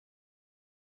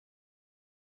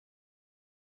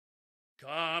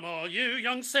Come all you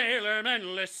young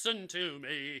sailormen, listen to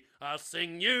me. I'll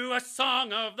sing you a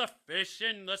song of the fish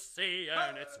in the sea.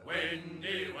 And it's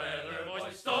windy weather,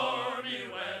 boys, stormy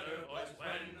weather, boys,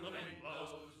 when the wind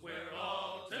blows, we're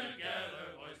all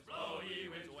together, boys, blow ye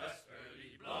winds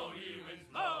westerly, blow ye winds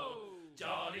blow.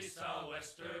 Jolly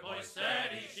sou'wester, boys,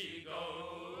 steady she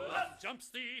goes. Up jumps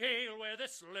the ale with a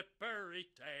slippery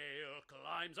tail,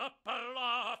 climbs up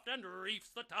aloft and reefs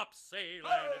the topsail.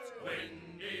 And it's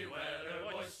windy weather,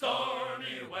 boys,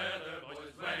 stormy weather,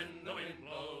 boys, when the wind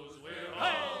blows, we're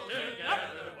all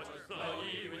together, boys, blow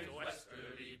ye winds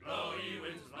westerly, blow ye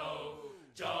winds blow.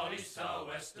 Jolly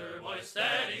sou'wester, boys,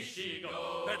 steady she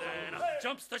goes. And then up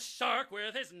jumps the shark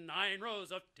with his 9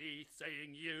 rows of teeth,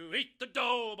 saying, you eat the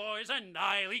dough, boys, and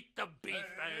I'll eat the beef.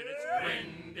 And it's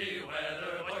windy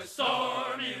weather, boys,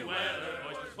 stormy weather,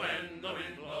 boys, when the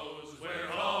wind blows,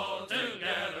 we're all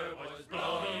together, boys,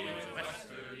 blow ye winds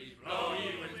westerly, blow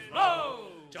ye winds blow.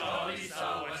 Jolly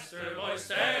sou'wester, boys,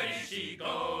 steady she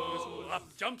goes.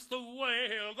 Up jumps the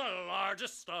whale, the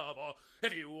largest of all.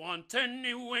 If you want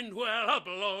any wind, well, I'll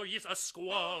blow ye a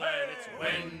squall. And it's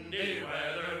windy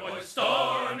weather, boys,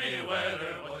 stormy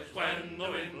weather, boys, when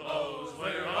the wind blows,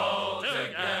 we're all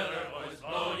together, boys,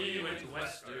 blow ye winds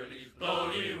westerly,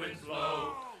 blow ye winds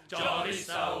blow. Jolly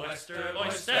sou'wester,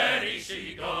 boys, steady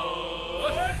she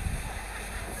goes.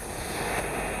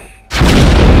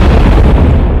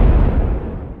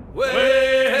 Way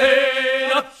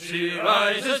hey, up she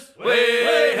rises,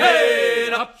 way hey,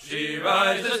 up she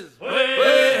rises, way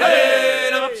hey,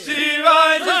 up she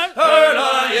rises,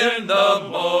 early in the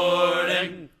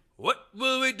morning. What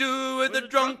will we do with the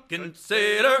drunken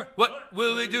sailor? What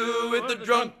will we do with the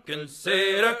drunken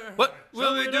sailor? What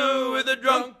will we do with the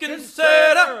drunken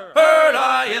sailor?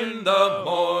 Early in the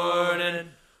morning.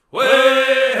 Way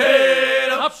hey,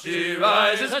 up she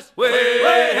rises, way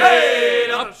hey,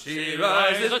 up she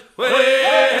rises, way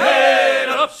hey,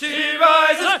 up she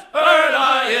rises,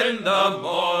 early in the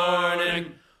morning.